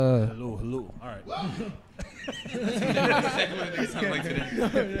Hello. All right.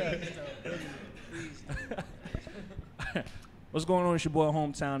 What's going on? It's your boy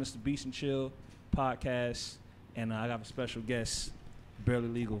Hometown. It's the Beast and Chill podcast, and I got a special guest, Barely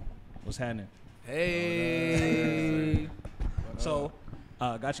Legal. What's happening? Hey. So,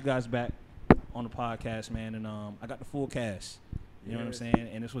 got you guys back on the podcast, man, and I got the full cast. You know what I'm saying?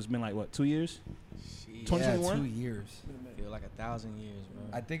 And this was been like what, 2 years? 2021? 2 years. Feel like 1,000 years,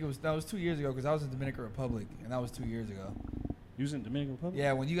 bro. I think that was 2 years ago because I was in Dominican Republic, and that was 2 years ago. You was in Dominican Republic?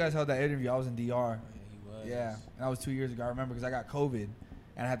 Yeah, when you guys held that interview, I was in DR. Oh, yeah, he was. Yeah, and that was 2 years ago. I remember because I got COVID,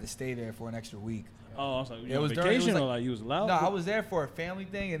 and I had to stay there for an extra week. Oh, I was like, It you on was during- vacation it was or like you was allowed? No, I was there for a family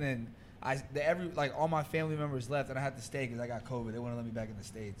thing, and then all my family members left, and I had to stay because I got COVID. They wouldn't let me back in the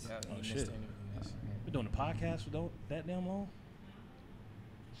States. Yeah, Oh, he shit. missed the interview. Yes. Been doing the podcast for that damn long.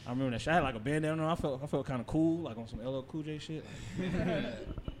 I remember that shit. I had like a bandana on. I felt kind of cool, like on some LL Cool J shit.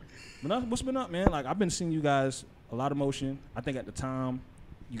 But what's been up, man? Like I've been seeing you guys a lot of motion. I think at the time,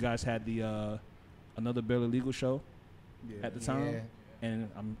 you guys had the another Barely Legal show at the time, Yeah.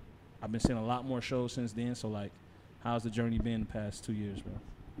 and I've been seeing a lot more shows since then. So like, how's the journey been the past 2 years, bro?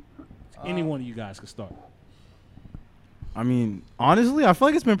 Any one of you guys could start. I mean, honestly, I feel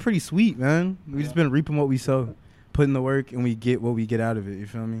like it's been pretty sweet, man. We just been reaping what we sow, putting the work, and we get what we get out of it. You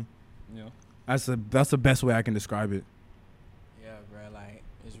feel me? Yeah. That's the best way I can describe it. Yeah, bro. Like,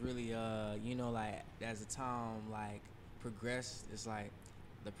 it's really, like, as the time, like, progressed, it's like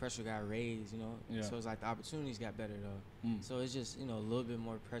the pressure got raised, you know? Yeah. So it's like the opportunities got better, though. So it's just, a little bit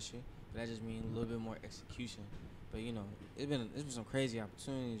more pressure, but that just means a little bit more execution. But, it's been some crazy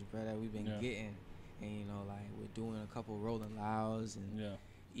opportunities, bro, that we've been getting. And, like, we're doing a couple Rolling Louds and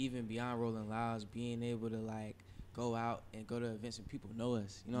even beyond Rolling Louds, being able to, like, go out and go to events and people know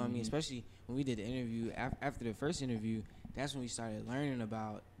us. You know what I mean? Especially when we did the interview. After the first interview, that's when we started learning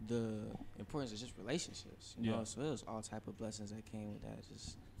about the importance of just relationships. You know? So it was all type of blessings that came with that.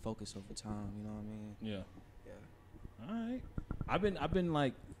 Just focus over time. You know what I mean? Yeah. Yeah. All right. I've been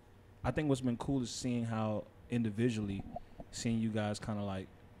like, I think what's been cool is seeing how individually, seeing you guys kind of like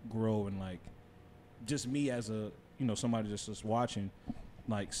grow and like, just me as a, somebody just watching,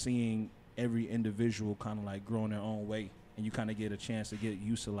 like seeing every individual kind of like grow in their own way, and you kind of get a chance to get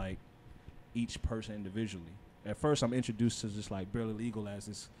used to like each person individually. At first, I'm introduced to just like Barely Legal as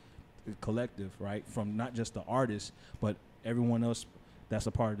this collective, right? From not just the artist, but everyone else that's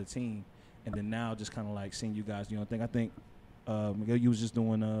a part of the team. And then now just kind of like seeing you guys, I think Miguel, you was just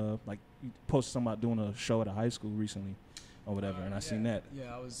doing like you posted something about doing a show at a high school recently or whatever, and I seen that.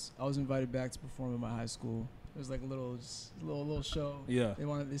 Yeah, I was invited back to perform at my high school. It was like a little show. Yeah.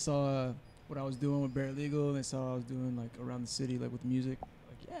 They saw what I was doing with Barely Legal, and they saw what I was doing like around the city, like with music.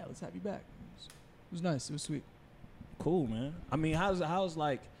 Like, yeah, let's have you back. It was nice. It was sweet. Cool, man. I mean, how's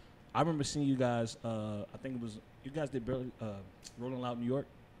like? I remember seeing you guys. I think it was you guys did Rolling Loud New York.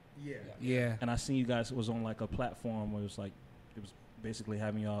 Yeah. And I seen you guys was on like a platform where it was basically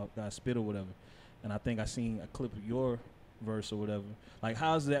having y'all guys spit or whatever. And I think I seen a clip of your verse or whatever. Like,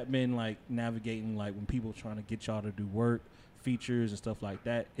 how's that been like navigating like when people trying to get y'all to do work, features and stuff like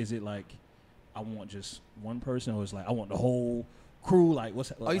that? Is it like I want just one person, or is like I want the whole crew? Like,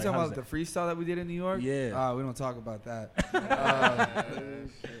 what's? Oh, you talking about the freestyle that we did in New York? Yeah. We don't talk about that.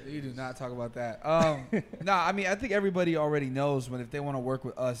 You do not talk about that. I mean, I think everybody already knows if they want to work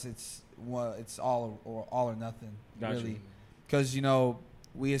with us, it's all or nothing, Gotcha. really. Because,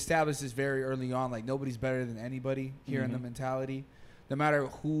 we established this very early on, like nobody's better than anybody here in the mentality. No matter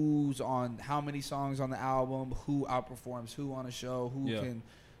who's on how many songs on the album, who outperforms who on a show, who can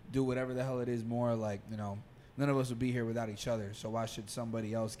do whatever the hell it is more, like, none of us would be here without each other. So why should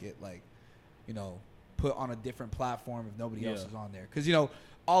somebody else get like, put on a different platform if nobody else is on there? Because,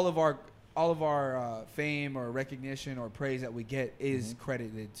 all of our fame or recognition or praise that we get is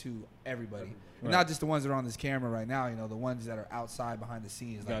credited to everybody. Right. Not just the ones that are on this camera right now, the ones that are outside behind the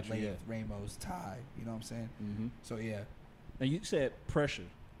scenes, like Gotcha, Laith, Ramos, Ty, you know what I'm saying? Mm-hmm. So, yeah. And you said pressure.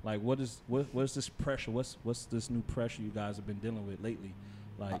 Like, what's this pressure? What's this new pressure you guys have been dealing with lately?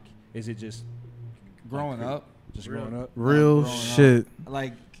 Like, is it just Growing up. Just growing up? Real Growing shit. Up.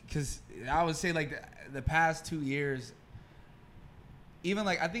 Like, because I would say, like, the past 2 years, even,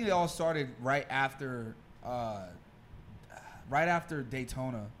 like, I think they all started right after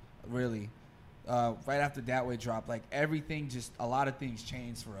Daytona, really. Right after That Way dropped, like, a lot of things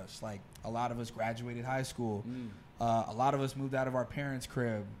changed for us. Like, a lot of us graduated high school. A lot of us moved out of our parents'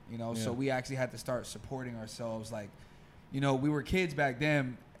 crib, so we actually had to start supporting ourselves. Like, we were kids back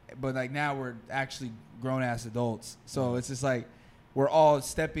then, but, like, now we're actually grown-ass adults. So it's just, like, we're all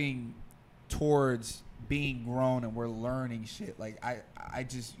stepping towards being grown and we're learning shit. Like I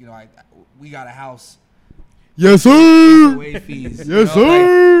just we got a house. Yes, sir. Away fees, Yes,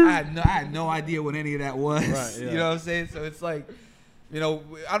 sir. Like, I had no idea what any of that was. Right, yeah. You know what I'm saying? So it's like,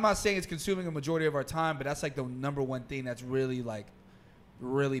 I'm not saying it's consuming a majority of our time, but that's like the number one thing that's really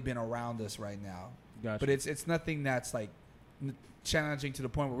been around us right now. Gotcha. But it's nothing that's like challenging to the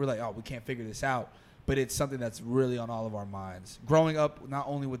point where we're like, oh, we can't figure this out. But it's something that's really on all of our minds. Growing up, not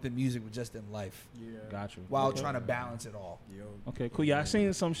only within music, but just in life. Yeah. Got you. While Okay. trying to balance it all. Okay, cool. Yeah, I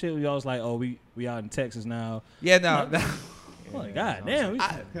seen some shit where y'all was like, oh, we out in Texas now. Yeah, no. Oh, God damn.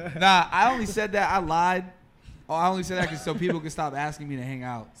 I only said that. I lied. Oh, I only said that so people could stop asking me to hang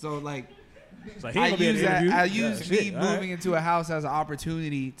out. So, like, It's like, he I gonna be at use the that. interview. I Yeah, use shit, me all right. moving into a house as an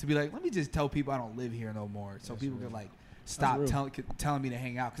opportunity to be like, let me just tell people I don't live here no more, so That's people real. can like stop real. telling me to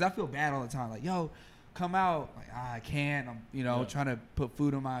hang out. Because I feel bad all the time. Like, yo, come out. Like, I can't. I'm Yeah. trying to put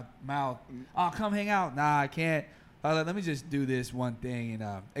food in my mouth. Oh, come hang out. Nah, I can't. Like, let me just do this one thing,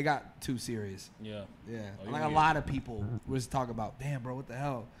 and it got too serious. Yeah. Yeah, Oh, like you a get lot of people was talking about, damn, bro, what the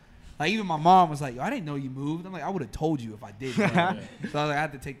hell? Like even my mom was like, yo, I didn't know you moved. I'm like, I would have told you if I did. Bro. Yeah. So I was like, I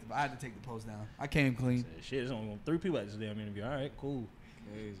had to take the post down. I came clean. Shit, there's only 3 people at this damn interview. All right, cool.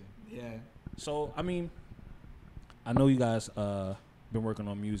 Crazy. Yeah. So, I mean, I know you guys been working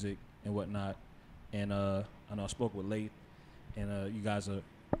on music and whatnot, and I know I spoke with Lath, and you guys are,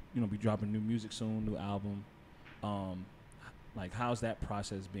 be dropping new music soon, new album. Like, how's that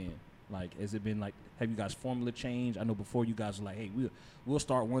process been? Like, has it been like, have you guys formula changed? I know before you guys were like, hey, we'll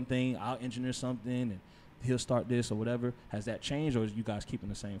start one thing, I'll engineer something, and he'll start this or whatever. Has that changed, or is you guys keeping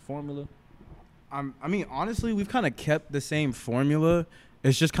the same formula? I mean, honestly, we've kind of kept the same formula.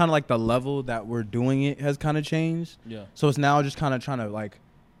 It's just kind of like the level that we're doing it has kind of changed. Yeah. So it's now just kind of trying to like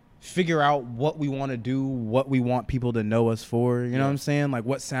figure out what we want to do, what we want people to know us for. You know what I'm saying? Like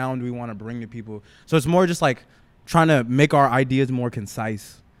what sound we want to bring to people. So it's more just like trying to make our ideas more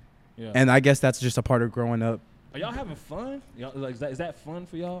concise. Yeah. And I guess that's just a part of growing up. Are y'all having fun? Y'all, like, is that fun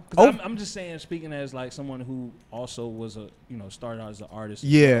for y'all? 'Cause Oh. I'm just saying, speaking as like someone who also was started out as an artist. as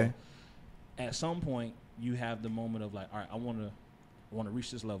Yeah. well. At some point, you have the moment of like, all right, I want to reach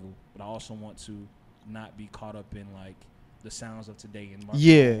this level, but I also want to not be caught up in like the sounds of today and my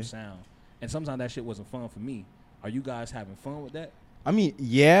own sound. And sometimes that shit wasn't fun for me. Are you guys having fun with that? I mean,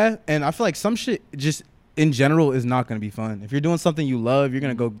 yeah. And I feel like some shit just in general is not going to be fun. If you're doing something you love, you're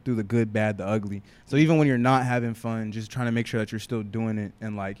going to go through the good, bad, the ugly. So even when you're not having fun, just trying to make sure that you're still doing it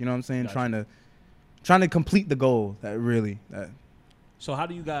and like, you know what I'm saying? Gotcha. Trying to complete the goal that So how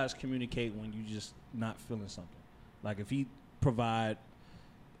do you guys communicate when you just not feeling something? Like if he provide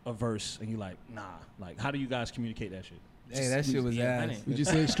a verse and you like, nah, like how do you guys communicate that shit? Hey, that shit was ass. We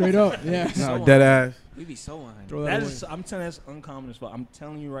just say it straight up. Yeah. So no, dead ass. We be so 100. Throw That that is, away. I'm telling you, that's uncommon as fuck. I'm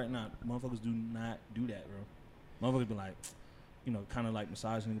telling you right now, motherfuckers do not do that, bro. Motherfuckers be like, kind of like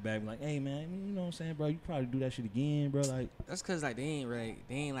massaging the bag, be like, hey man, you know what I'm saying, bro? You probably do that shit again, bro. Like, That's cause like they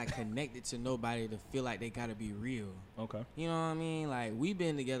ain't like connected to nobody to feel like they gotta be real. okay, You know what I mean? Like we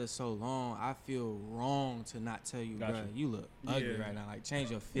been together so long, I feel wrong to not tell you, Gotcha. bro. You look ugly right now. Like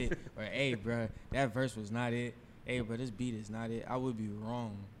change your fit, or hey, bro, that verse was not it. Hey, bro, this beat is not it. I would be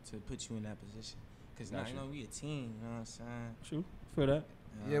wrong to put you in that position, cause now Gotcha. we a team. You know what I'm saying? true, for that.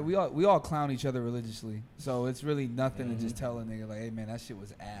 Yeah, we all clown each other religiously, so it's really nothing to just tell a nigga like, hey man, that shit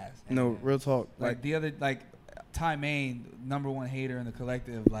was ass. No, real talk. Like the other, like Ty Main, #1 hater in the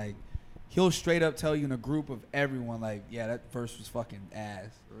collective, like he'll straight up tell you in a group of everyone, like, yeah, that verse was fucking ass.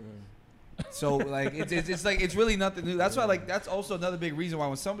 For real. So like it's like it's really nothing new. That's why like that's also another big reason why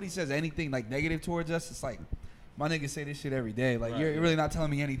when somebody says anything like negative towards us, it's like my niggas say this shit every day. Like Right, you're yeah. really not telling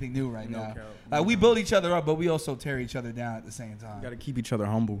me anything new right No now. cap. Like we build each other up, but we also tear each other down at the same You time. got to keep each other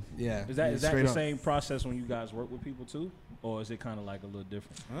humble. Yeah. Is that straight the up. same process when you guys work with people too, or is it kind of like a little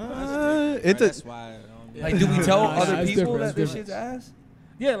different? It's That's why I don't be Like, do we tell Nah, other it's people different, that it's this shit's ass?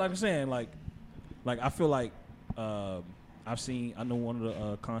 Yeah, like I'm saying, like I feel like I know one of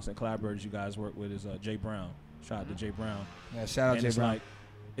the constant collaborators you guys work with is Jay Brown. Shout out to Jay Brown. Yeah, shout out And Jay it's Brown. like,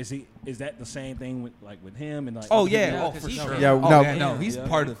 is that the same thing with him and like? Oh other yeah, people? Yeah, oh 'cause for he sure. can. Yeah, Oh, no. yeah, no, he's Yeah.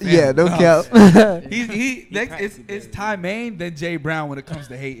 part of the family. Yeah, no No. cap. He next practically it's did. Ty Main then Jay Brown when it comes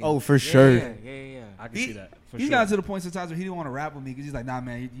to hating. Oh, for sure. Yeah. I can He- see that. For He's sure. gotten to the point sometimes where he didn't want to rap with me because he's like, nah,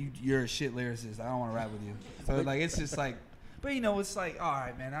 man, you're a shit lyricist. I don't want to rap with you. So like, it's just like, but it's like, all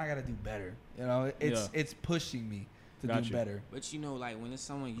right, man, I gotta do better. It's pushing me to Got do you. better. But like when it's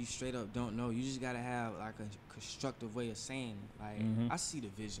someone you straight up don't know, you just gotta have like a constructive way of saying it. Like Mhm. I see the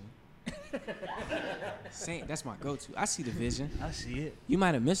vision. That's my go-to. I see the vision. I see it. You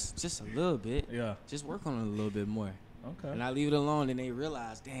might have missed just a little bit. Yeah. Just work on it a little bit more. Okay. And I leave it alone, and they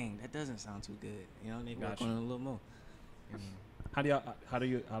realize, dang, that doesn't sound too good. You know, and they work Gotcha. on it a little more. You know? How do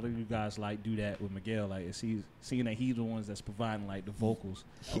you guys like do that with Miguel? Like, is he seeing that he's the ones that's providing like the vocals?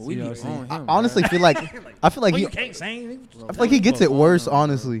 We You know be what I'm saying? on I him, honestly bruh. feel like I feel like Oh, he you can't sing. I feel like he gets it worse, On him, bro.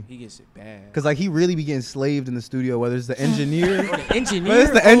 honestly. He gets it bad. Cause like he really be getting slaved in the studio, whether it's the engineer, Bro, the engineer, whether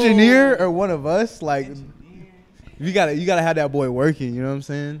it's the engineer oh. or one of us. Like you gotta have that boy working. You know what I'm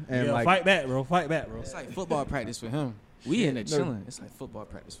saying? And Yeah, like fight back, bro. Fight back, bro. It's like football practice for him. We in there chilling. It's like football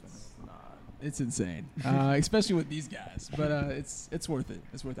practice for him. It's insane, especially with these guys. But it's worth it.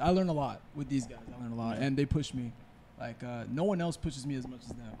 It's worth it. I learn a lot with these guys. I learn a lot, and they push me. Like no one else pushes me as much as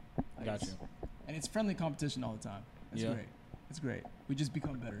them. Like, Gotcha. And it's friendly competition all the time. It's Yeah. great. It's great. We just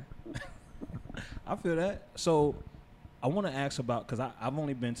become better. I feel that. So I want to ask about, because I've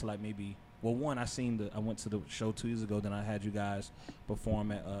only been to like maybe, well, one, I went to the show 2 years ago, then I had you guys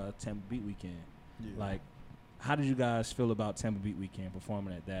perform at Tampa Beat Weekend. Like, how did you guys feel about Tampa Beat Weekend,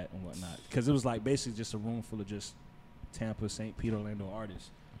 performing at that and whatnot? Because it was like basically just a room full of just Tampa, St. Pete, Orlando artists.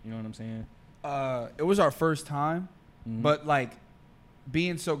 You know what I'm saying? It was our first time, Mhm. but like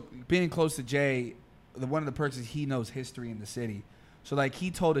being close to Jay, one of the perks is he knows history in the city. So like he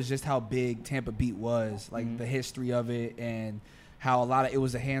told us just how big Tampa Beat was, like the history of it, and how it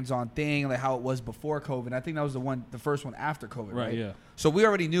was a hands-on thing, like how it was before COVID. I think that was the first one after COVID, right? Yeah. So we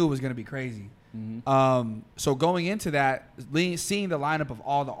already knew it was going to be crazy. So going into that, seeing the lineup of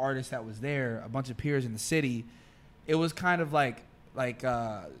all the artists that was there, a bunch of peers in the city, it was kind of like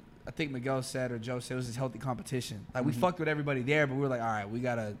I think Miguel said or Joe said, it was this healthy competition. Like we fucked with everybody there, but we were like, all right, we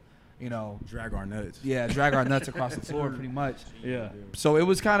gotta, drag our nuts. yeah, drag our nuts across the floor pretty much. Yeah. So it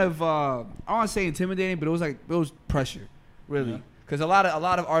was kind of I don't want to say intimidating, but it was pressure, really. Yeah. Because a lot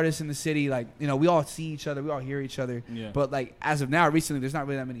of artists in the city, like, we all see each other, we all hear each other. Yeah. But like as of now, recently, there's not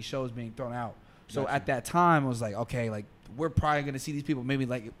really that many shows being thrown out. So Gotcha. at that time, I was like, okay, like we're probably gonna see these people maybe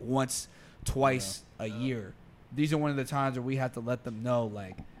like once, twice a year. These are one of the times where we have to let them know,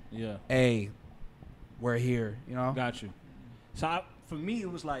 like, Yeah. hey, we're here. Got you. So for me, it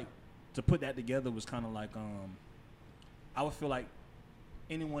was like, to put that together was kind of like, I would feel like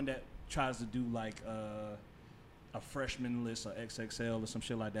anyone that tries to do like a freshman list or XXL or some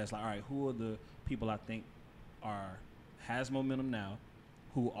shit like that, it's like, all right, who are the people I think has momentum now,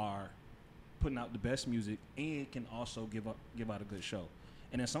 who are putting out the best music and can also give out a good show.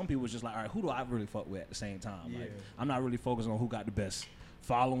 And then some people was just like, all right, who do I really fuck with at the same time? Like, I'm not really focused on who got the best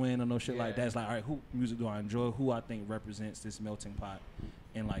following or no shit like that. It's like, all right, who music do I enjoy? Who I think represents this melting pot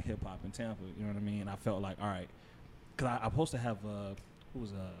in like hip hop in Tampa? You know what I mean? I felt like, all right, because I'm supposed to have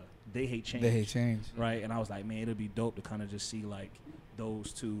They Hate Change. They hate change. Right? And I was like, man, it'd be dope to kind of just see like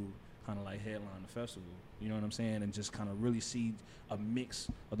those two kind of like headline the festival. You know what I'm saying? And just kind of really see a mix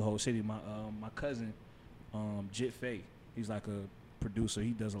of the whole city. My cousin, Jit Faye, he's like a producer. He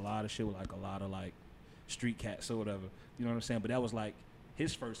does a lot of shit with like a lot of like street cats or whatever. You know what I'm saying? But that was like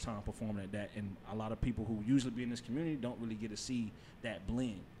his first time performing at that, and a lot of people who usually be in this community don't really get to see that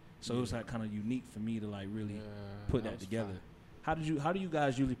blend. So it was like kind of unique for me to like really put that together. Fine. How do you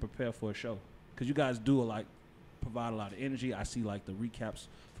guys usually prepare for a show? Because you guys do provide a lot of energy. I see like the recaps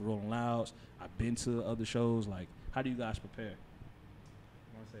for Rolling Louds. I've been to other shows. Like, how do you guys prepare? You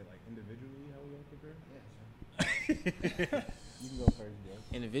want to say like individually how we gonna prepare? You can go first, bro.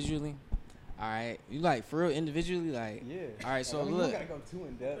 Individually? All right. You like, for real, individually? Like, Yeah. all right, so I mean, look. You gotta go too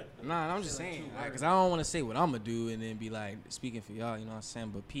in depth. Nah, I'm just saying, because I don't want to say what I'm going to do and then be like, speaking for y'all, you know what I'm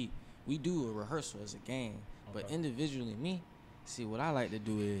saying? But Pete, we do a rehearsal as a game. But individually, me, see, what I like to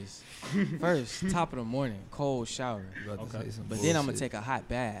do is, first, top of the morning, cold shower. But then I'm going to take a hot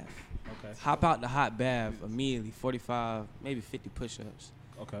bath. Okay. Hop out the hot bath immediately, 45, maybe 50 push-ups.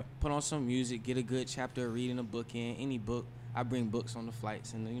 Okay. Put on some music, get a good chapter of reading a book in, any book. I bring books on the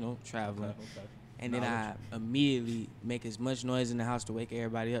flights and, traveling. Okay. And then I immediately make as much noise in the house to wake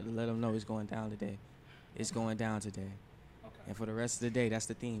everybody up to let them know it's going down today. It's going down today. Okay. And for the rest of the day, that's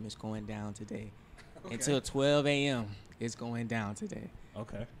the theme. It's going down today. Until 12 a.m., it's going down today.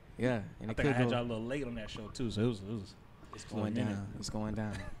 Okay. Yeah. And I think I had y'all a little late on that show too, so it was It's going down. It's going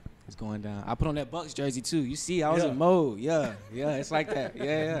down. It's going down. I put on that Bucks jersey too. You see, I was Yeah. in mode. Yeah. It's like that.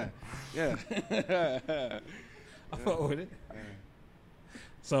 Yeah. I fuck with it.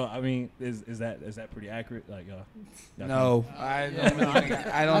 So I mean, is that pretty accurate? Like No, I don't know.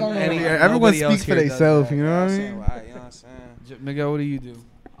 I don't know. Everyone nobody else speaks for here does themselves, that. you know what I mean? You know what I'm saying? Miguel, what do you do?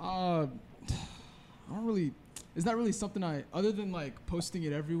 I don't really. It's not really something other than like posting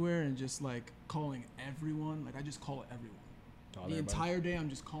it everywhere and just like calling everyone. Like I just call everyone. The entire day I'm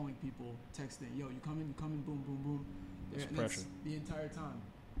just calling people, texting, yo, you coming, boom, boom, boom. It's And pressure. the entire time.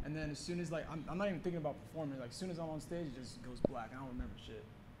 And then as soon as like I'm not even thinking about performing. Like as soon as I'm on stage, it just goes black. I don't remember shit,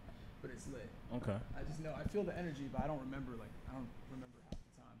 but it's lit. Okay. I just know I feel the energy, but I don't remember half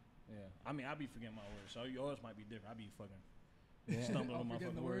the time. Yeah. I mean, I be forgetting my words, so yours might be different. I be fucking Yeah. stumbling on my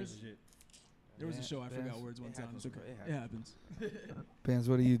forgetting fucking the words words? and shit. There was a show I It forgot happens. words one It time. happens, It's okay. bro. It happens. Pans,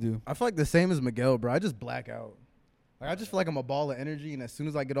 what do you do? I feel like the same as Miguel, bro. I just black out. Like I just feel like I'm a ball of energy, and as soon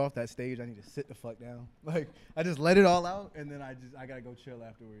as I get off that stage, I need to sit the fuck down. Like I just let it all out, and then I gotta go chill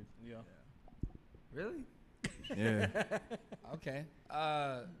afterwards. Yeah. Really? Yeah. Okay.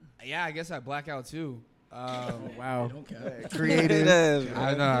 Yeah, I guess I black out too. Wow. Don't care. Creative.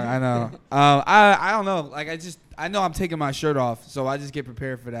 I know. I don't know. Like I know I'm taking my shirt off, so I just get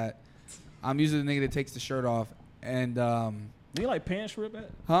prepared for that. I'm usually the nigga that takes the shirt off, and Didn't you like pants rip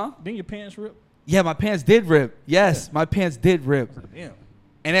at? huh? Didn't your pants rip? Yeah, my pants did rip. Yes, my pants did rip. Damn.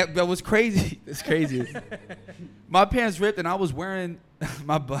 And that was crazy. It's crazy. My pants ripped, and I was wearing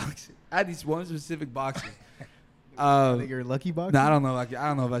my boxes. I had these one specific boxes. I think you're lucky box. No, I don't know. Like, I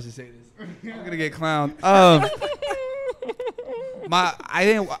don't know if I should say this. I'm gonna get clowned.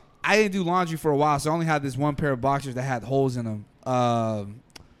 I didn't do laundry for a while, so I only had this one pair of boxers that had holes in them.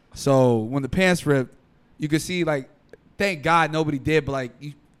 So when the pants ripped, you could see like, thank God nobody did, but like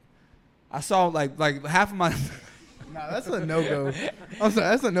I saw like half of my. Nah, that's a no go. I'm sorry,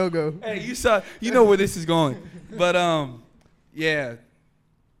 that's a no go. Hey, you know where this is going, but yeah.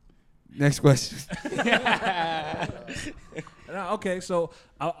 Next question. Okay, so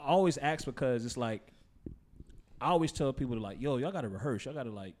I always ask because it's like I always tell people to like, yo, y'all gotta rehearse. Y'all gotta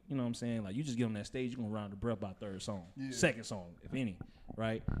like, you know what I'm saying? Like you just get on that stage, you're gonna run out of breath by third song, second song, if any,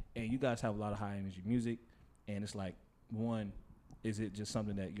 right? And you guys have a lot of high energy music, and it's like, one, is it just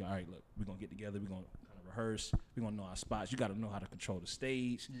something that you all right? Look, we're gonna get together, we're gonna kind of rehearse, we're gonna know our spots. You gotta know how to control the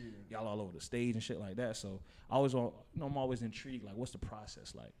stage. Y'all all over the stage and shit like that. So I always, I'm always intrigued. Like, what's the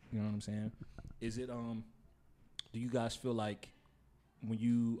process like? You know what I'm saying? Is it do you guys feel like when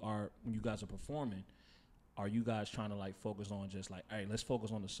you guys are performing, are you guys trying to like focus on just like, all right, let's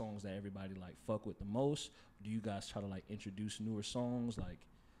focus on the songs that everybody like fuck with the most? Do you guys try to like introduce newer songs? Like,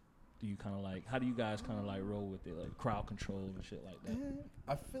 do you kind of like, how do you guys kind of like roll with it, like crowd control and shit like that?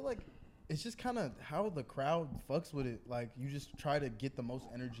 I feel like it's just kind of how the crowd fucks with it. Like you just try to get the most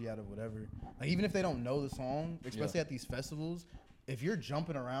energy out of whatever. Like even if they don't know the song, especially at these festivals, if you're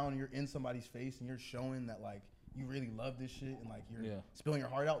jumping around, you're in somebody's face and you're showing that like you really love this shit and like you're spilling your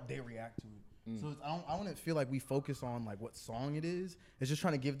heart out, they react to it. So I wouldn't feel like we focus on like what song it is. It's just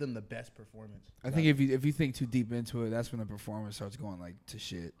trying to give them the best performance. I think if you think too deep into it, that's when the performance starts going like to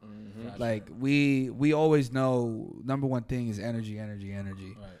shit. Gotcha. Like we always know number one thing is energy.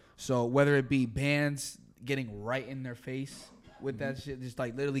 Right. So whether it be bands getting right in their face with that shit, just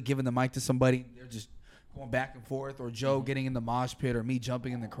like literally giving the mic to somebody, they're just going back and forth, or Joe getting in the mosh pit, or me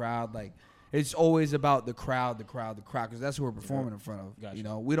jumping in the crowd, like. It's always about the crowd, because that's who we're performing in front of. Gotcha. You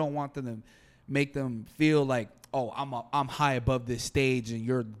know, we don't want them to make them feel like, oh, I'm high above this stage and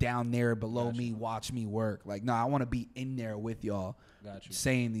you're down there below me. Watch me work. Like, no, I want to be in there with y'all,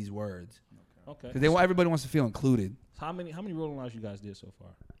 saying these words. Okay. Because everybody wants to feel included. How many Rolling Louds you guys did so far?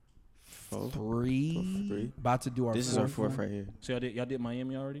 Three. About to do our. This is our fourth right here. So y'all did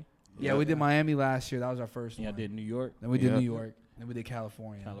Miami already? Yeah, we did Miami last year. That was our first And y'all one. did New York. Then we did New York. Then we did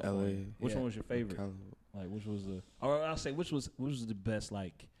California. California. LA. Which Yeah. one was your favorite? Like, which was the? Or I'll say, which was the best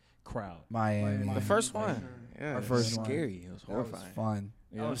like crowd? Miami. The first one. Yeah, Our it first was one. scary. It was That was horrifying. fun.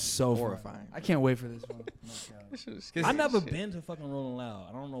 Yeah. That was so Horrifying. fun. I can't wait for this one. This shit was scary. I never been to fucking Rolling Loud.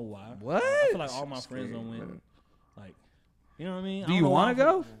 I don't know why. What? I feel like all my Scary, friends don't win. man. Like, you know what I mean? Do you want to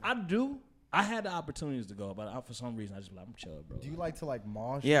go? I do. I had the opportunities to go, but for some reason I just be like, I'm chill, bro. Do you like to like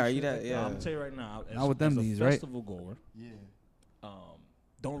mosh? Yeah, and are you shit that? like Yeah. I'm gonna tell you right now. Not with them as a knees, right? festival goer, Yeah.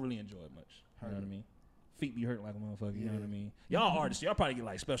 don't really enjoy it much. You know what I mean? Feet be hurting like a motherfucker. You know what I mean? Y'all artists, y'all probably get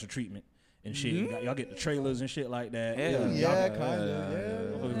like special treatment and shit. Y'all get the trailers and shit like that. Yeah, kind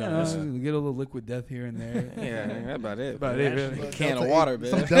of. Motherfuckers You got know, this- get a little liquid death here and there. Yeah, that's about it. About bro. it, really. A can of Delta water, 8 man.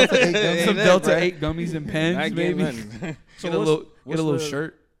 some Delta 8 gummies. Some that, Delta bruh. 8 gummies and pens, I maybe. gave nothing. So Get a what's little the-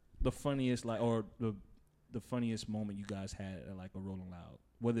 shirt. The funniest, like, or the funniest moment you guys had at like a Rolling Loud,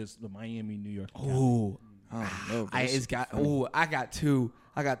 whether it's the Miami, New York. or Cali. Oh, I don't know. bro. This it's is got. funny. Oh, I got two.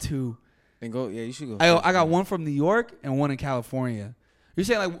 Then go. Yeah, you should go. I got one from New York and one in California. You're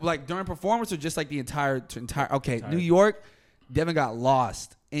saying like during performance or just like the entire? Okay, Entire. New York. Devin got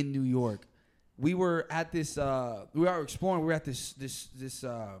lost in New York. We were at this. We were exploring. We were at this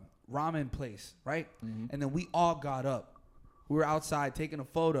ramen place, right? And then we all got up. We were outside taking a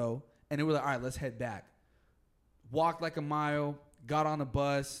photo, and then we were like, all right, let's head back. Walked like a mile. Got on a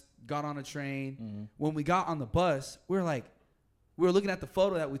bus. Got on a train. When we got on the bus, we we were looking at the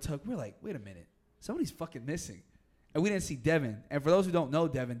photo that we took. We were like, wait a minute, somebody's fucking missing. And we didn't see Devin. And for those who don't know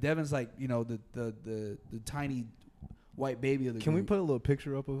Devin's like, you know, the tiny white baby of the Can group. we put a little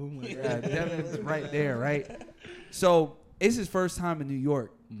picture up of him? Like, Yeah, Devin's right there, right? So it's his first time in New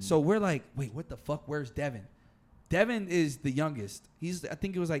York. So we're like, wait, what the fuck? Where's Devin? Devin is the youngest. I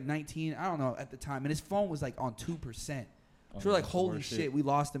think it was like 19. I don't know at the time. And his phone was like on 2%. So we're like, holy shit, we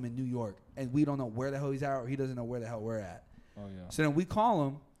lost him in New York. And we don't know where the hell he's at, or he doesn't know where the hell we're at. Oh, yeah. So then we call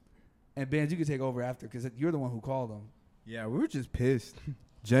him. And Benz, you can take over after because you're the one who called him. yeah, we were just pissed.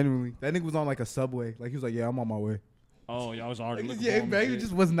 Genuinely. That nigga was on like a subway. Like he was like, yeah, I'm on my way. Oh, y'all was already looking Yeah, for him. man, he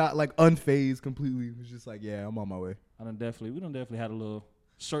just was not like unfazed completely. He was just like, yeah, I'm on my way. We done definitely had a little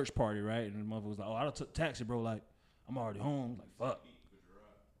search party, right? And the mother was like, oh, I done took taxi, bro. Like, I'm already home. Like, fuck.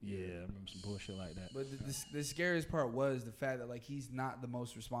 Yeah, I remember some bullshit like that. But the scariest part was the fact that like he's not the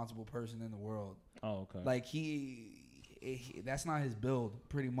most responsible person in the world. Oh, okay. Like that's not his build,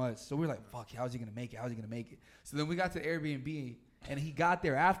 pretty much. So we're like, fuck, how's he gonna make it? So then we got to Airbnb, and he got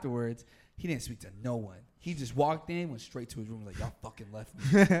there afterwards. He didn't speak to no one. He just walked in, went straight to his room, like, y'all fucking left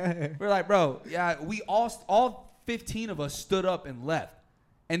me. We're like, bro, yeah, we all 15 of us stood up and left.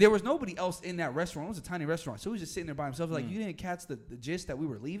 And there was nobody else in that restaurant. It was a tiny restaurant. So he was just sitting there by himself. Like, you didn't catch the gist that we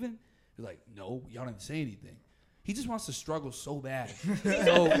were leaving? He's like, no, y'all didn't say anything. He just wants to struggle so bad.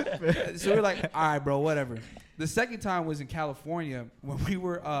 So we're like, all right, bro, whatever. The second time was in California when we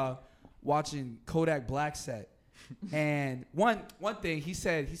were watching Kodak Black set. And one thing he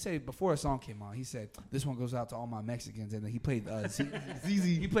said before a song came on, he said, this one goes out to all my Mexicans. And then he played ZZ.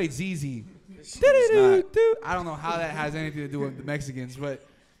 He played ZZ. I don't know how that has anything to do with the Mexicans, but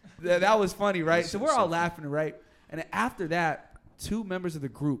that was funny, right? So we're all laughing, right? And after that, 2 members of the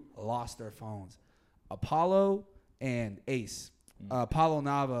group lost their phones. Apollo and Ace. Apollo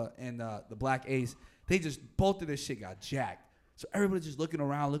Nava and the Black Ace. They just, both of their shit got jacked. So everybody's just looking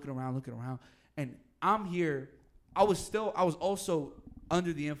around. And I'm here. I was also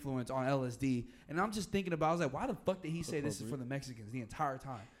under the influence on LSD. And I'm just thinking about, I was like, why the fuck did he say this is for the Mexicans the entire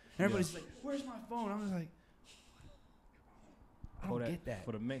time? And everybody's like, where's my phone? I'm just like, I don't get that.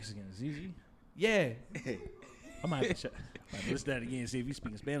 For the Mexicans, ZZ? Yeah. I might have to check. Listen to that again and see if he's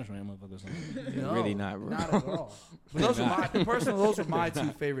speaking Spanish right now, motherfucker. Or something. No, Really not, bro. Not at all. But those were my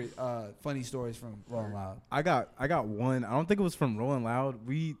 2 favorite funny stories from Rolling Loud. I got one. I don't think it was from Rolling Loud.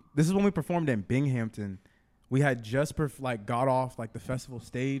 This is when we performed in Binghamton. We had just got off like the festival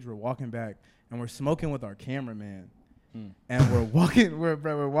stage. We're walking back and we're smoking with our cameraman. And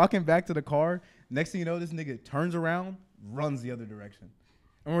we're walking back to the car. Next thing you know, this nigga turns around, runs the other direction.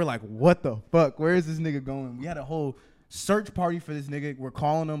 And we're like, what the fuck? Where is this nigga going? We had a whole search party for this nigga. We're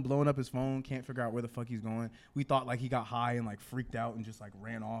calling him, blowing up his phone, can't figure out where the fuck he's going. We thought like he got high and like freaked out and just like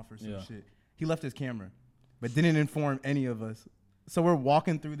ran off or some shit. He left his camera, but didn't inform any of us. So we're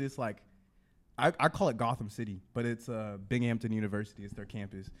walking through this like, I call it Gotham City, but it's Binghamton University. It's their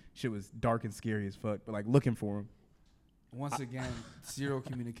campus. Shit was dark and scary as fuck, but like looking for him. Once again, 0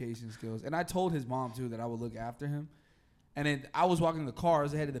 communication skills. And I told his mom too that I would look after him. And then I was walking in the car, I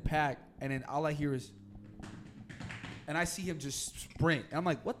was ahead of the pack, and then all I hear is, and I see him just sprint. And I'm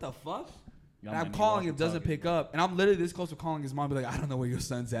like, what the fuck? And I'm calling him, doesn't pick up. And I'm literally this close to calling his mom, be like, I don't know where your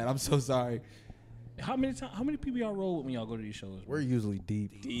son's at. I'm so sorry. How many people y'all roll with when y'all go to these shows? We're usually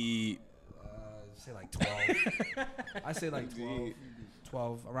deep. Say like 12. I say like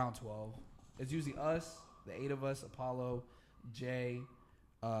 12, around 12. It's usually us, the 8 of us, Apollo, Jay,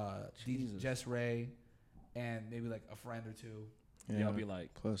 Jess Ray, and maybe like a friend or 2. Yeah. Y'all be like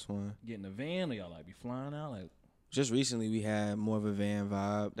 +1. Getting a van, or y'all like be flying out? Like, just recently we had more of a van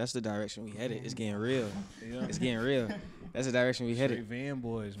vibe. That's the direction we headed. It's getting real. Yeah. It's getting real. That's the direction we headed. Straight van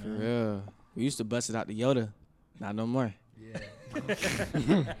boys, man. For real. We used to bust it out the Yoda. Not no more. Yeah.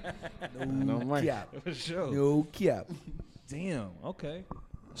 No more. Cap. For sure. No cap. Damn. Okay.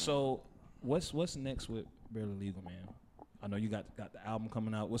 So what's next with Barely Legal, man? I know you got the album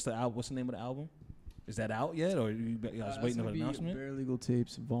coming out. What's the name of the album? Is that out yet, or are you guys waiting for an announcement? Bare Legal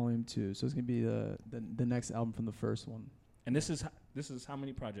Tapes Volume 2. So it's gonna be the next album from the first one. And this is how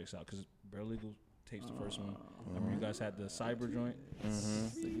many projects out? Because Bare Legal Tapes the first one. Remember you guys had the Cyber joint.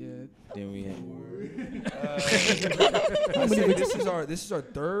 Then we had. I say this is our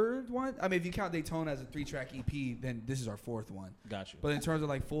 3rd one. I mean, if you count Daytona as a 3-track EP, then this is our 4th one. Got you. But in terms of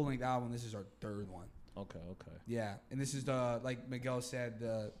like full length album, this is our 3rd one. Okay. Yeah, and this is like Miguel said,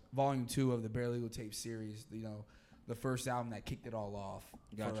 the volume 2 of the Bare Legal Tape series. You know, the first album that kicked it all off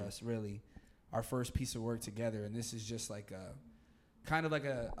for us. Really, our first piece of work together, and this is just like a kind of like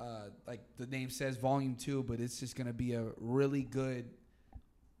like the name says, volume 2, but it's just gonna be a really good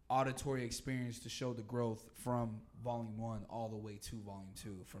auditory experience to show the growth from volume 1 all the way to volume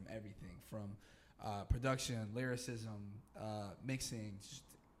 2, from everything, from production, lyricism, mixing, just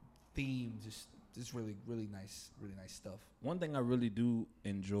theme, just really, really nice stuff. One thing I really do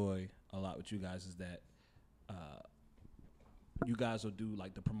enjoy a lot with you guys is that you guys will do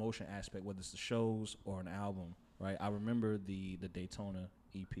like the promotion aspect, whether it's the shows or an album, right? I remember the Daytona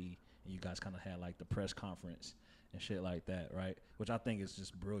EP, and you guys kind of had like the press conference and shit like that, right? Which I think is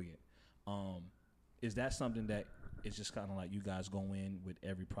just brilliant. Is that something that is just kind of like you guys go in with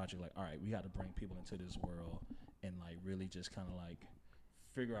every project, like, all right, we got to bring people into this world and like really just kind of like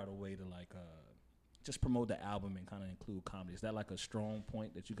figure out a way to like just promote the album and kind of include comedy? Is that like a strong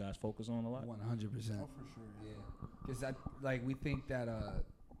point that you guys focus on a lot? 100%. Oh, for sure. Yeah, because we think that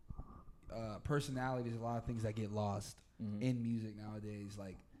personality is a lot of things that get lost in music nowadays.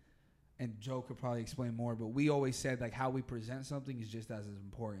 Like, and Joe could probably explain more, but we always said like how we present something is just as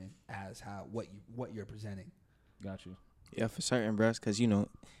important as what you're presenting. Got you. Yeah, for certain, bros. Because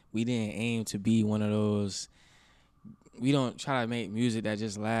we didn't aim to be one of those. We don't try to make music that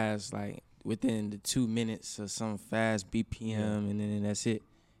just lasts like within the 2 minutes of some fast BPM, and then that's it.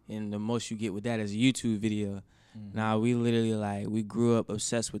 And the most you get with that is a YouTube video. Nah, we literally we grew up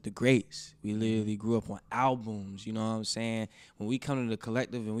obsessed with the greats. We literally grew up on albums, you know what I'm saying? When we come to the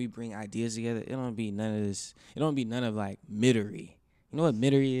collective and we bring ideas together, it don't be none of this. It don't be none of like middery. You know what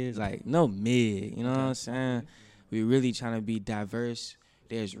middery is? Like no mid, you know what I'm saying? We really trying to be diverse.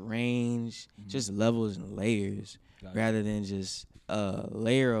 There's range, just levels and layers, rather than just a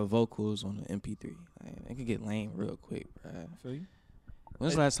layer of vocals on an MP3. Like, it could get lame real quick, bro. Feel you?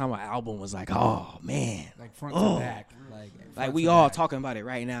 When's the last time an album was like, oh man, like front to back, like we all talking about it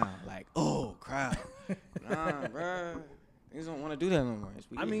right now, like crowd. Nah, bro, niggas don't want to do that no more.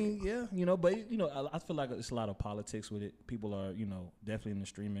 I mean, yeah, but I feel like it's a lot of politics with it. People are, definitely in the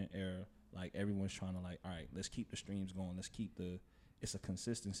streaming era. Like everyone's trying to all right, let's keep the streams going. Let's keep it's a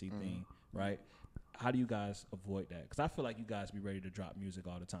consistency thing, right? How do you guys avoid that? Because I feel like you guys be ready to drop music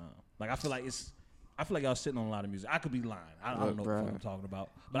all the time. Like I feel like y'all sitting on a lot of music. I could be lying. I don't know what I'm talking about,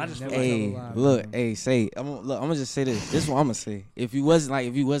 but I just feel I'm gonna just say this. This is what I'm gonna say. If you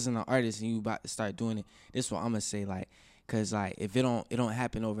wasn't an artist and you about to start doing it, this is what I'm gonna say. Cause if it don't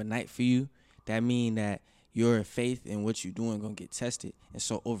happen overnight for you, that mean that your faith in what you're doing gonna get tested, and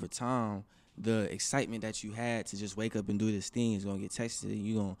so over time, the excitement that you had to just wake up and do this thing is gonna get tested, and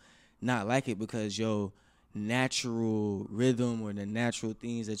you gonna not like it because your natural rhythm or the natural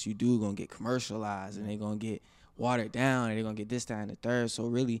things that you do gonna get commercialized, and they're gonna get watered down, and they're gonna get this, that, and the third. So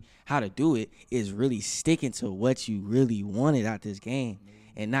really, how to do it is really sticking to what you really wanted out this game,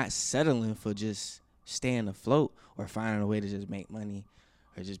 and not settling for just staying afloat or finding a way to just make money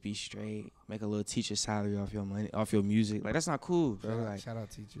or just be straight, make a little teacher salary off your money, off your music. Like that's not cool, bro. Shout out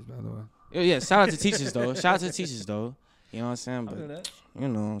teachers, by the way. Yeah, shout out to teachers though. Shout out to teachers though. You know what I'm saying? But you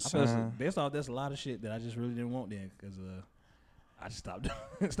know what I'm saying. Based off, there's a lot of shit that I just really didn't want then, because I just stopped doing.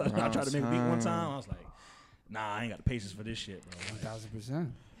 I tried to make a beat one time. I was like, nah, I ain't got the patience for this shit, bro.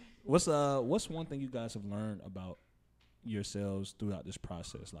 1000%. What's one thing you guys have learned about yourselves throughout this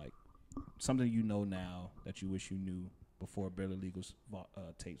process? Like something now that you wish you knew before Barely Legal's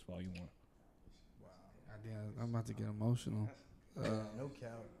tapes Volume 1. Wow, I'm about to get emotional. No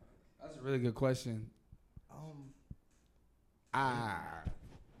cap. That's a really good question.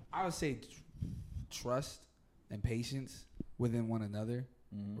 I would say trust and patience within one another.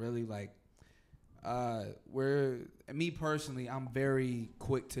 Really, me personally, I'm very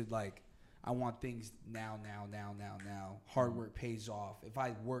quick to I want things now. Hard work pays off. If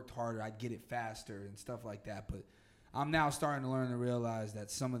I worked harder, I'd get it faster and stuff like that. But I'm now starting to learn to realize that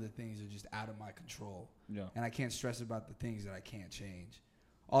some of the things are just out of my control. Yeah. And I can't stress about the things that I can't change.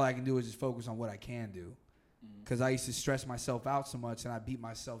 All I can do is just focus on what I can do. Because I used to stress myself out so much, and I beat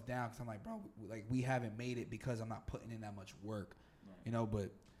myself down because I'm like, bro, we haven't made it because I'm not putting in that much work,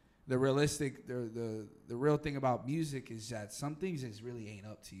 But the real thing about music is that some things just really ain't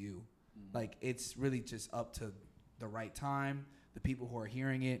up to you. Like it's really just up to the right time, the people who are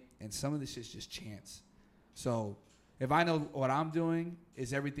hearing it, and some of this shit's just chance. So if I know what I'm doing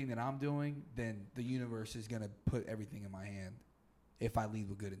is everything that I'm doing, then the universe is gonna put everything in my hand if I lead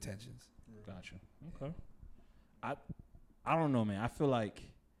with good intentions. Gotcha. Okay. I don't know, man. I feel like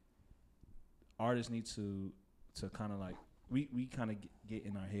artists need to kind of we kind of get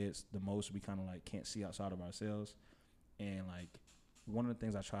in our heads the most. We kind of can't see outside of ourselves, and one of the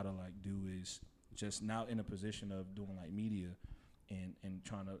things I try to do is just now in a position of doing media and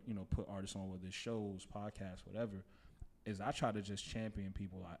trying to put artists on, whether it's shows, podcasts, whatever, is I try to just champion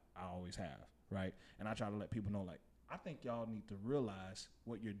people I always have, right? And I try to let people know I think y'all need to realize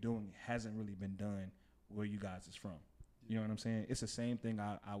what you're doing hasn't really been done where you guys is from. You know what I'm saying? It's the same thing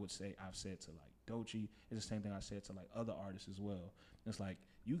I would say I've said to like Doechii. It's the same thing I said to like other artists as well. It's like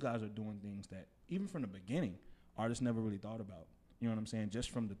you guys are doing things that even from the beginning, artists never really thought about. You know what I'm saying?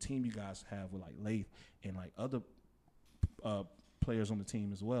 Just from the team you guys have with like Lath and like other players on the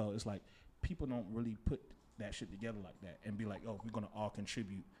team as well. It's like people don't really put that shit together like that and be like, oh, we're gonna all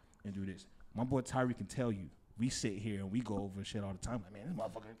contribute and do this. My boy Tyree can tell you, we sit here and we go over shit all the time. Like, man, this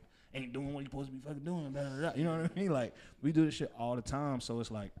motherfucker ain't doing what he's supposed to be fucking doing. Blah, blah, blah. You know what I mean? Like, we do this shit all the time. So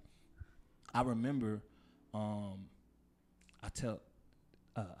it's like, I remember, I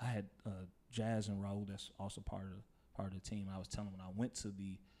had Jazz and Raul that's also part of the team. I was telling them when I went to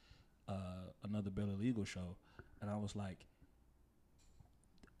the another Barely Legal show, and I was like,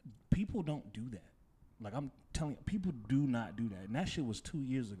 people don't do that. Like, I'm telling you, people do not do that. And that shit was 2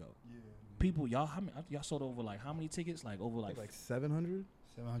 years ago. Yeah. People, y'all sold over like how many tickets? Like over like 700?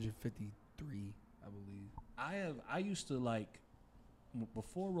 753, I believe. I used to like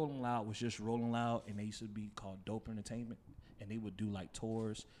before Rolling Loud was just Rolling Loud, and they used to be called Dope Entertainment, and they would do like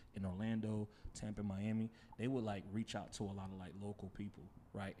tours in Orlando, Tampa, Miami. They would like reach out to a lot of like local people,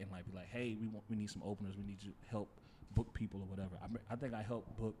 right, and like be like, hey, we need some openers, we need you to help book people or whatever. I think I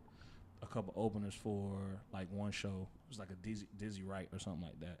helped book a couple openers for like one show. It was like a Dizzy Wright or something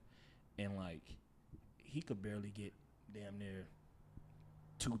like that, and like he could barely get damn near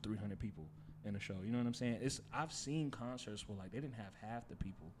 200-300 people in a show. You know what I'm saying? I've seen concerts where like they didn't have half the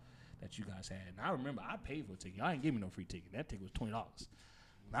people that you guys had. And I remember I paid for a ticket. I didn't give me no free ticket. That ticket was $20.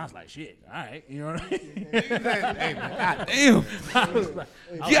 And I was like, shit, all right. You know what I mean? Hey, man, God damn.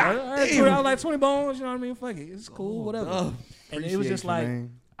 I was like 20 bones. You know what I mean? Fuck it. It's cool, whatever. And it was just like,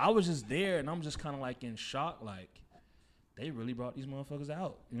 I was just there, and I'm just kind of like in shock. Like, they really brought these motherfuckers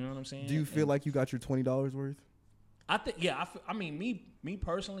out. You know what I'm saying? Do you feel like you got your $20 worth? I think, yeah. I mean, me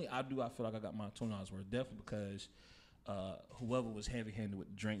personally, I feel like I got my $20 worth, definitely because whoever was heavy-handed with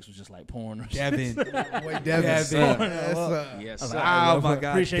the drinks was just like pouring. Devin, Boy, Devin. Yes, Like, sir. Oh my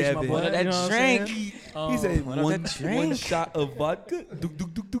God, appreciate Devin. my boy. That You know what I'm drink. saying? He said one drink. shot of vodka. Duk,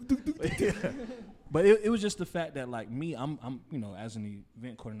 duk, duk, duk, duk, duk. But it was just the fact that like me, I'm you know, as an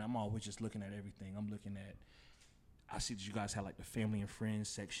event coordinator, I'm always just looking at everything. I'm looking at. I see that you guys have like the family and friends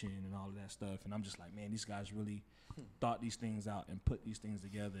section and all of that stuff, and I'm just like, man, these guys really thought these things out and put these things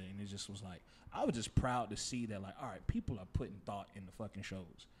together, and it just was like, I was just proud to see that, like, all right, people are putting thought in the fucking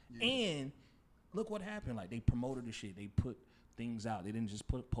shows, and look what happened. Like, they promoted the shit, they put things out. They didn't just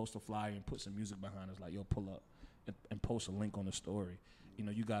post a flyer and put some music behind us, like, yo, pull up and post a link on the story. You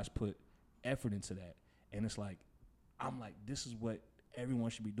know, you guys put effort into that, and it's like, I'm like, this is what everyone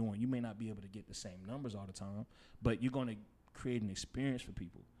should be doing. You may not be able to get the same numbers all the time, but you're going to create an experience for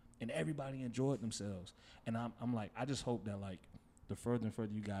people, and everybody enjoyed themselves. And I'm like, I just hope that like the further and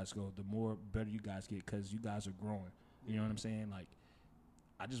further you guys go, the more better you guys get, because you guys are growing. You know what I'm saying? Like,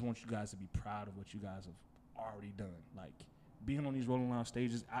 I just want you guys to be proud of what you guys have already done. Like, being on these Rolling Loud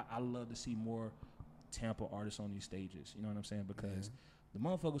stages, I love to see more Tampa artists on these stages. You know what I'm saying? Because the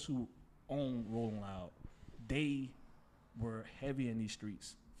motherfuckers who own Rolling Loud, they were heavy in these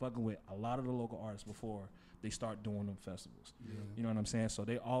streets, fucking with a lot of the local artists before they start doing them festivals. Yeah. You know what I'm saying? So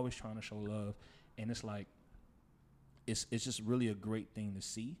they always trying to show love, and it's like, it's just really a great thing to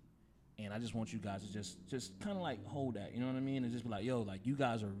see. And I just want you guys to just kind of like hold that, you know what I mean? And just be like, yo, like, you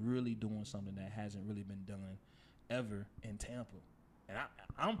guys are really doing something that hasn't really been done ever in Tampa. And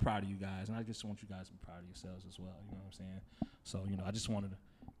I'm proud of you guys, and I just want you guys to be proud of yourselves as well. You know what I'm saying? So, you know, I just wanted to,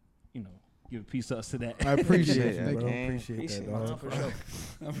 you know, give a piece of us to that. I appreciate Yeah, that, bro. man. Appreciate that, dog. For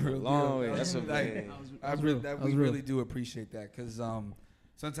sure. Long way. That's a We really do appreciate that, because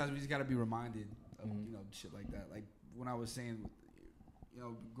sometimes we just got to be reminded of you know, shit like that. Like when I was saying, you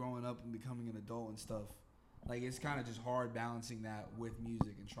know, growing up and becoming an adult and stuff, like it's kind of just hard balancing that with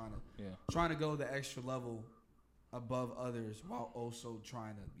music and trying to go the extra level above others while also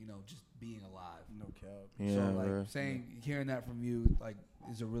trying to, you know, just being alive. No cap. Yeah, So like bro. hearing that from you, like,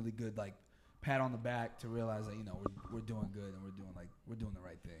 is a really good like pat on the back to realize that, you know, we're doing good and we're doing the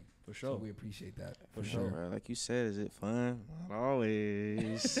right thing. For sure. So we appreciate that. For sure. Bro, like you said, is it fun? Not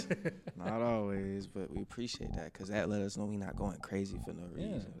always. Not always, but we appreciate that, because that let us know we not going crazy for no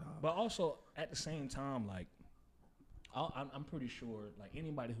reason. But also at the same time, like, I'm pretty sure, like,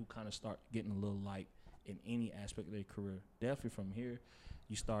 anybody who kind of start getting a little light in any aspect of their career, definitely from here,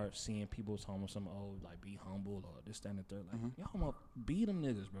 you start seeing people talking about something, oh, like, be humble or this, that, and the third. Like, y'all be them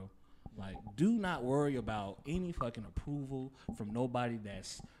niggas, bro. Like, do not worry about any fucking approval from nobody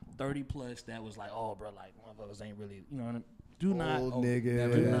that's 30 plus that was like, oh, bro, like, motherfuckers ain't really, you know what I mean? Do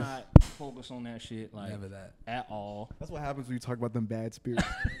not focus on that shit like Never that. at all. That's what happens when you talk about them bad spirits.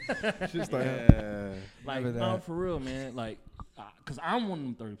 Shit start happening. Yeah. Like, Never no, that. for real, man. Like, cause I'm one of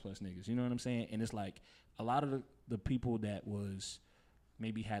them 30 plus niggas. You know what I'm saying? And it's like a lot of the people that was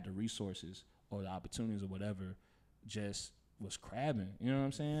maybe had the resources or the opportunities or whatever, just was crabbing. You know what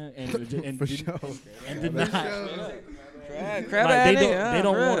I'm saying? And For did, sure. and did not. Crab Like,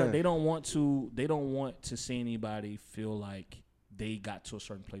 addict, they don't want to see anybody feel like they got to a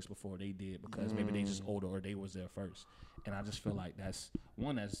certain place before they did because maybe they just older or they was there first. And I just feel like that's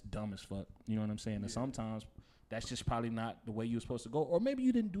dumb as fuck. You know what I'm saying? And sometimes that's just probably not the way you were supposed to go, or maybe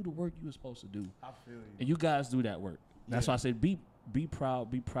you didn't do the work you were supposed to do. I feel you. And you guys do that work. That's why I said be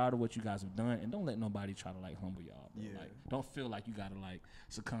proud of what you guys have done, and don't let nobody try to like humble y'all. Bro. Yeah. Like, don't feel like you gotta like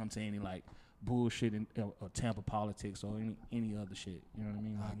succumb to any like bullshit or Tampa politics or any other shit. You know what I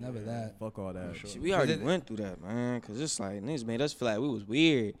mean? Like, Never that. Fuck all that. Sure. Shit, we already went through that, man. Cause it's like niggas made us feel like we was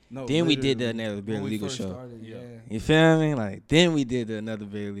weird. No, Then we did the literally. Another Beer When we Legal first show. started, Yeah. You feel me? Like then we did the Another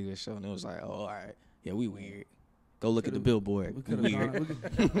Beer Legal show, and it was like, oh, all right, yeah, we weird. Go look at the billboard. We We could weird.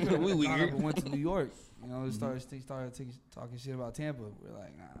 have We weird. went to New York. You know, started talking shit about Tampa. We're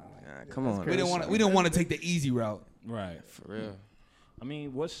like, nah. Nah, come on. We didn't want to take the easy route. right. For real. I mean,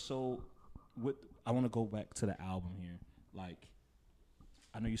 I want to go back to the album here. Like,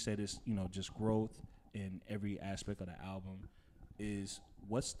 I know you said it's, just growth in every aspect of the album.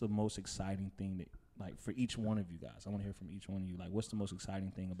 What's the most exciting thing that, like, for each one of you guys? I want to hear from each one of you. Like, what's the most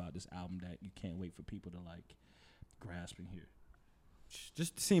exciting thing about this album that you can't wait for people to, like, grasp and hear?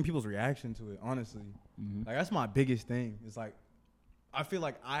 Just seeing people's reaction to it, honestly. Mm-hmm. Like, that's my biggest thing. It's like, I feel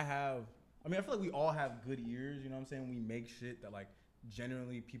like I feel like we all have good ears, you know what I'm saying? We make shit that, like,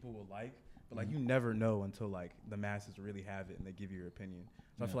 generally people will like. But, like, you never know until, like, the masses really have it and they give you your opinion.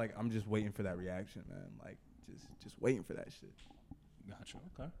 So I feel like I'm just waiting for that reaction, man. Like, just waiting for that shit. Gotcha.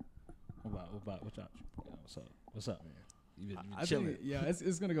 Okay. What y'all? What's up, man? You been I chilling. think, yeah,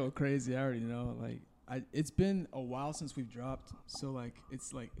 it's gonna go crazy. I already know. Like, it's been a while since we've dropped, so it's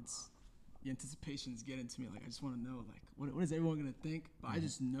the anticipation's getting to me. Like, I just want to know, like, what is everyone gonna think? But I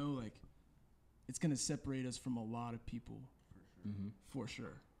just know, like, it's gonna separate us from a lot of people, for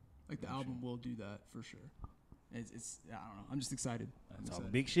sure. Like, the album will do that for sure. It's I don't know. I'm just excited. Talking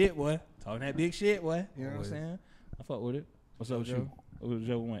big shit, boy. Talking that big shit, boy. You know what I'm saying? I fuck with it. What's up with you?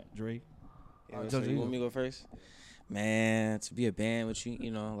 Joe went, Dre. Yeah, so you want me to go first? Man, to be a band with you,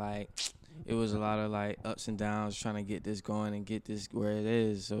 like, it was a lot of, like, ups and downs trying to get this going and get this where it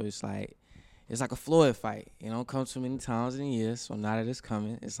is. So it's like a Floyd fight. It don't come too many times in a year, so now that it's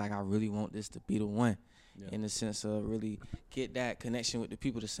coming, it's like I really want this to be the one. Yeah. In the sense of really get that connection with the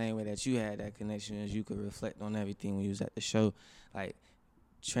people the same way that you had that connection, as you could reflect on everything when you was at the show, like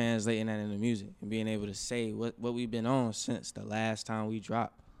translating that into music and being able to say what we've been on since the last time we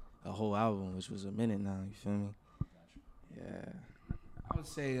dropped a whole album, which was a minute now. You feel me? Yeah. I would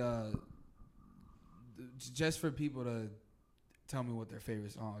say just for people to tell me what their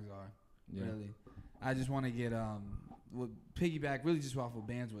favorite songs are. Yeah. Really, I just want to get piggyback really just off of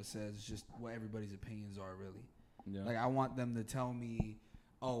Bandsworth says, just what everybody's opinions are really. Yeah. Like, I want them to tell me,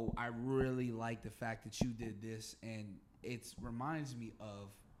 oh, I really like the fact that you did this and it reminds me of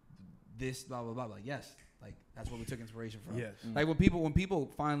this, blah blah blah. Like, yes, like that's what we took inspiration from. Yes. Like when people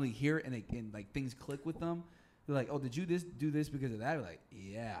finally hear it and like things click with them, they're like, oh, did you do this because of that? We're like,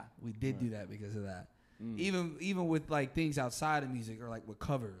 yeah, we did do that because of that. Even with like things outside of music or like with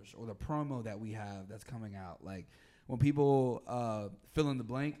covers or the promo that we have that's coming out, like when people fill in the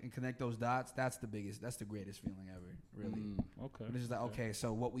blank and connect those dots, that's the greatest feeling ever, really. Okay. But it's just like, okay,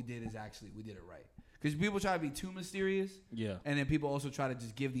 so what we did is actually we did it right. Because people try to be too mysterious, and then people also try to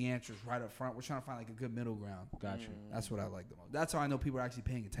just give the answers right up front. We're trying to find like a good middle ground. Gotcha. That's what I like the most. That's how I know people are actually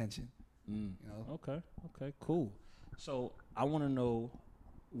paying attention. You know? Okay, cool. So I want to know,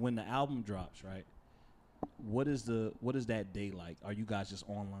 when the album drops, right? What is that day like? Are you guys just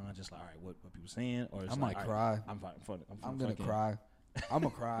online, just like, all right, what people saying, or I might cry. I'm gonna cry. I'm gonna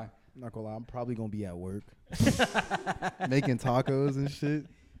cry. I'm not gonna lie, I'm probably gonna be at work making tacos and shit,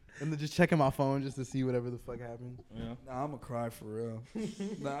 and then just checking my phone just to see whatever the fuck happens. Yeah. Nah, I'm gonna cry for real.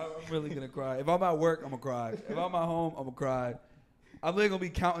 Nah, I'm really gonna cry. If I'm at work, I'm gonna cry. If I'm at home, I'm gonna cry. I'm literally gonna be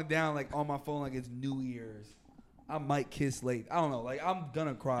counting down like on my phone like it's New Year's. I might kiss late. I don't know. Like, I'm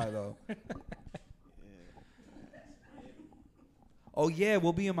gonna cry though. Oh yeah,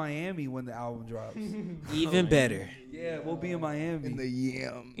 we'll be in Miami when the album drops. Even better. Yeah, we'll be in Miami. In the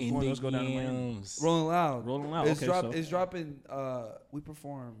yams. Let's go down to Miami. Rolling Loud. It's dropping. We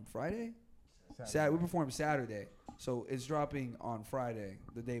perform Friday. We perform Saturday, so it's dropping on Friday,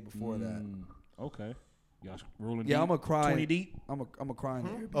 the day before that. Okay. Y'all rolling Yeah, deep? I'm gonna cry. 20 deep? I'm a crying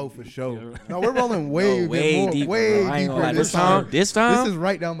there. Oh, for sure. Yeah. No, we're rolling way, way more, deeper, way bro. I ain't gonna deeper lie. this time. This time? This is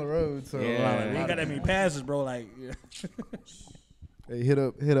right down the road. So Yeah. We ain't got that many passes, bro. Like, hey, hit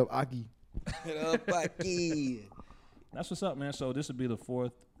up Aki. that's what's up, man. So this will be the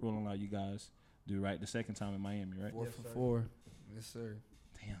 4th Rolling Loud you guys do, right? The 2nd time in Miami, right? 4 for 4. Yes, sir.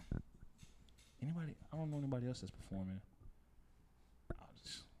 Damn. Anybody? I don't know anybody else that's performing.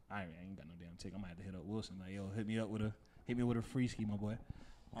 I ain't got no damn ticket. I'm gonna have to hit up Wilson. Like, yo, hit me with a free ski, my boy.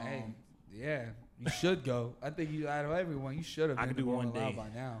 Hey, yeah, you should go. I think you out of everyone, you should have. I can do one day by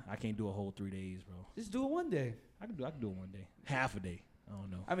now. I can't do a whole 3 days, bro. Just do it one day. I can do it one day, half a day. I don't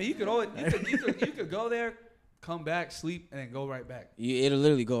know. I mean, you could go there, come back, sleep, and then go right back. It'll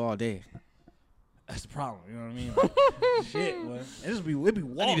literally go all day. That's the problem. You know what I mean? Like, shit, boy. It be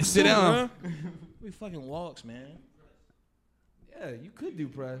walks. I need to sit down. We fucking walks, man. Yeah, you could do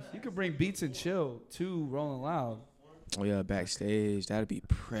press. You could bring Beats and Chill to Rolling Loud. Oh yeah, backstage. That'd be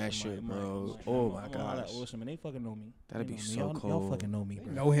pressure, bro. Oh my gosh. Wilson, man, they fucking know me. That'd They be know me. so Y'all cold. fucking know me,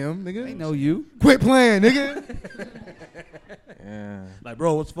 bro. Know him, nigga. They know you. Quit playing, nigga. Yeah. Like,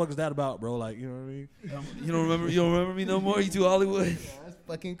 bro, what the fuck is that about, bro? Like, you know what I mean? You don't remember me no more. You too Hollywood. That's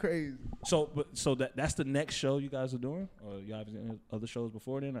fucking crazy. So that's the next show you guys are doing, or you have any other shows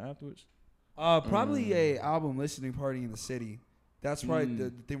before then or afterwards? Probably a album listening party in the city. That's probably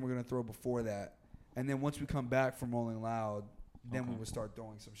the thing we're gonna throw before that. And then once we come back from Rolling Loud, then we would start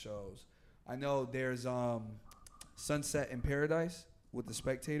throwing some shows. I know there's Sunset in Paradise with the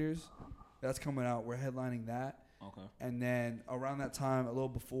Spectators. That's coming out. We're headlining that. Okay. And then around that time, a little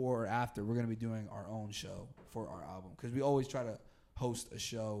before or after, we're going to be doing our own show for our album. Because we always try to host a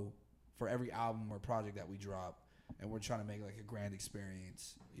show for every album or project that we drop. And we're trying to make like a grand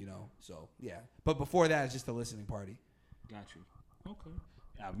experience, you know? So, yeah. But before that, it's just a listening party. Got you. Okay.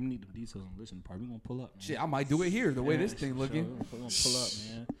 Yeah, we need the details on the listening part. We're going to pull up, man. Shit, I might do it here, the way this thing looking. We're going to pull up,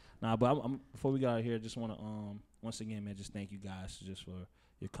 man. Nah, but I'm before we got out here, just want to, once again, man, just thank you guys just for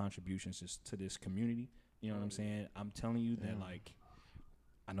your contributions just to this community. You know what I'm saying? I'm telling you that, like,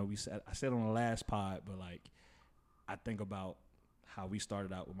 I know I said on the last pod, but, like, I think about how we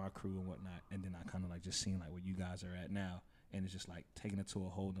started out with my crew and whatnot, and then I kind of, like, just seen, like, where you guys are at now, and it's just, like, taking it to a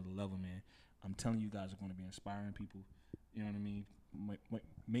whole nother level, man. I'm telling you guys are going to be inspiring people. You know what I mean?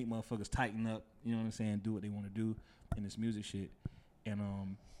 Make motherfuckers tighten up, you know what I'm saying? Do what they want to do in this music shit.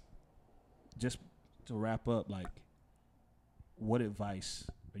 And just to wrap up, like, what advice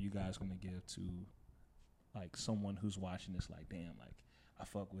are you guys going to give to, like, someone who's watching this, like, damn, like, I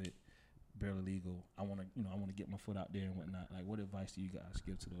fuck with Barely Legal. I want to get my foot out there and whatnot. Like, what advice do you guys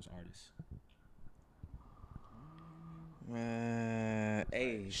give to those artists?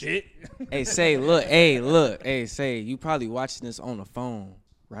 Hey, Shit. hey, say, you probably watching this on the phone,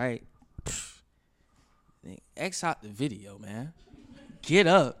 right? X out the video, man. Get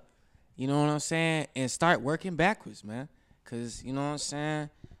up, you know what I'm saying, and start working backwards, man. Cause you know what I'm saying,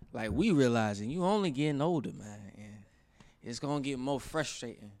 like we realizing you only getting older, man, and it's gonna get more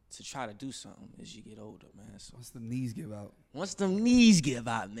frustrating to try to do something as you get older, man. So Once the knees give out. once them knees give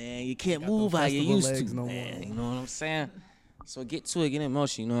out, man, you can't move how you used to, no man. more. You know what I'm saying? So get to it, get in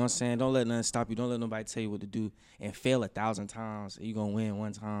motion. You know what I'm saying? Don't let nothing stop you. Don't let nobody tell you what to do. And fail 1,000 times. You gonna win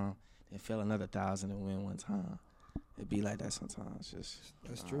one time, then fail another 1,000 and win one time. It be like that sometimes. Just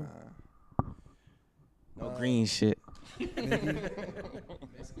That's true. no green shit.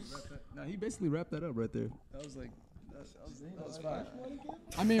 No, he basically wrapped that up right there. That was like, that was fine.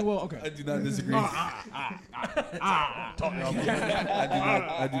 I mean, well, okay. I do not disagree. I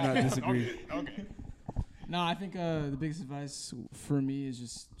do not disagree. No, I think the biggest advice for me is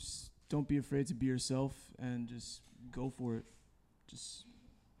just don't be afraid to be yourself and just go for it. Just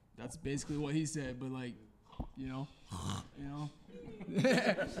that's basically what he said, but like, you know,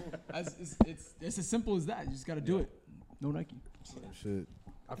 it's as simple as that. You just gotta do it. No Nike. Shit.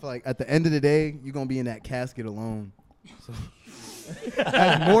 I feel like at the end of the day, you're gonna be in that casket alone. So,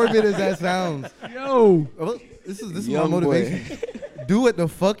 as morbid as that sounds, Yo, well, this is my Young boy. motivation. Do what the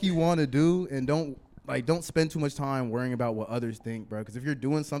fuck you want to do, and don't spend too much time worrying about what others think, bro. Because if you're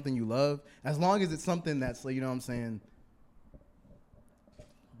doing something you love, as long as it's something that's, like, you know what I'm saying,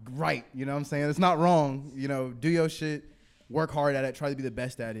 right, you know what I'm saying, it's not wrong. You know, do your shit, work hard at it, try to be the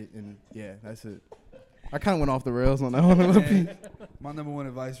best at it, and yeah, that's it. I kind of went off the rails on that one a little bit. My number one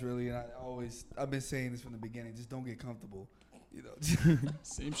advice, really, and I've been saying this from the beginning, just don't get comfortable. You know,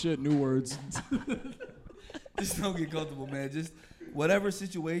 same shit, new words. just don't get comfortable, man. Just whatever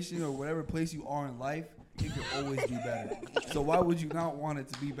situation or whatever place you are in life, it could always be better. So why would you not want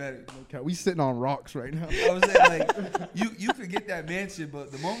it to be better? Okay, we sitting on rocks right now. I was saying, like, you could get that mansion,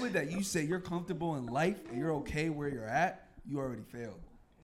 but the moment that you say you're comfortable in life and you're okay where you're at, you already failed.